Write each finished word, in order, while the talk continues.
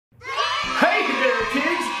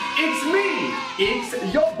It's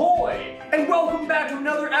your boy, and welcome back to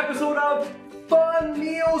another episode of Fun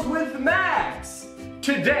Meals with Max.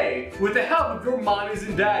 Today, with the help of your mommies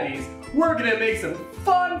and daddies, we're gonna make some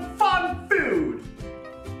fun food.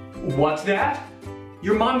 What's that?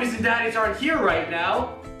 Your mommies and daddies aren't here right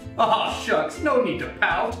now? Aw, shucks, no need to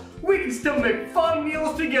pout. We can still make fun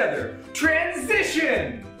meals together.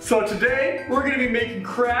 Transition! So today, we're gonna be making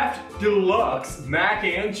Kraft Deluxe Mac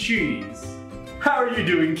and Cheese. How are you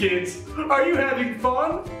doing, kids? Are you having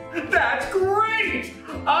fun? That's great!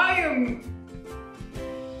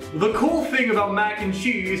 The cool thing about mac and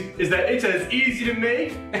cheese is that it's as easy to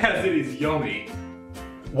make as it is yummy.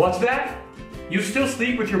 What's that? You still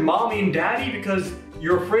sleep with your mommy and daddy because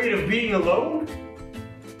you're afraid of being alone?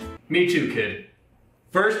 Me too, kid.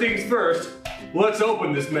 First things first, let's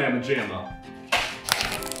open this mamma jamma.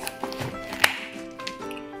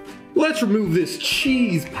 Let's remove this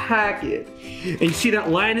cheese packet. And you see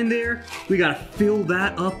that line in there? We gotta fill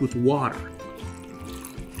that up with water.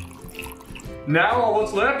 Now all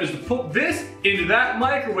what's left is to put this into that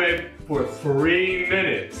microwave for 3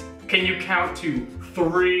 minutes. Can you count to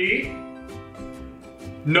 3?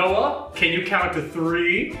 Noah, can you count to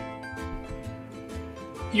 3?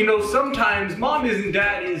 You know, sometimes mommies and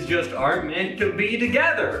daddies just aren't meant to be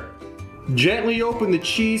together. Gently open the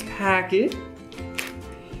cheese packet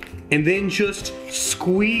and then just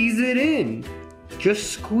squeeze it in.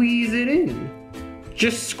 Just squeeze it in.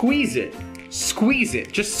 Just squeeze it. Squeeze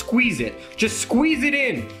it. Just squeeze it. Just squeeze it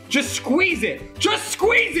in. Just squeeze it. Just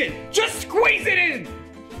squeeze it. Just squeeze it in.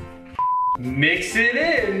 Mix it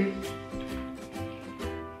in.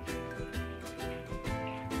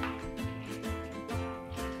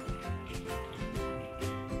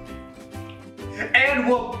 And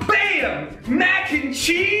bam! Mac and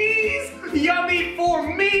cheese? Yummy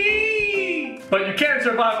for me! But you can't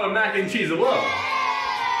survive on mac and cheese alone.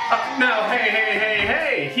 Now,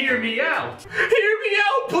 hey, hear me out. Hear me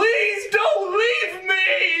out, please, don't leave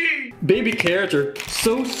me! Baby carrots are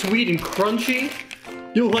so sweet and crunchy.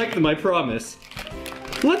 You'll like them, I promise.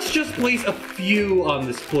 Let's just place a few on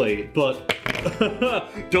this plate, but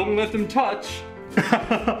don't let them touch.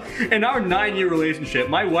 In our 9-year relationship,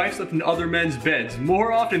 my wife slept in other men's beds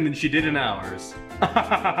more often than she did in ours.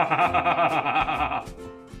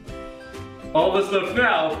 All that's left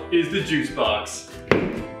now is the juice box.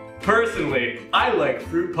 Personally, I like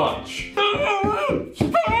fruit punch.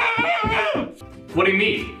 What do you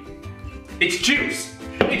mean? It's juice.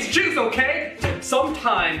 It's juice, okay?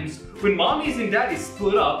 Sometimes, when mommies and daddies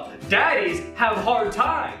split up, daddies have hard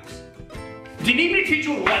times. Do you need me to teach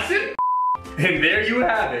you a lesson? And there you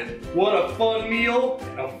have it. What a fun meal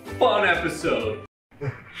and a fun episode.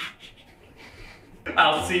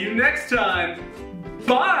 I'll see you next time.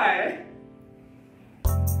 Bye!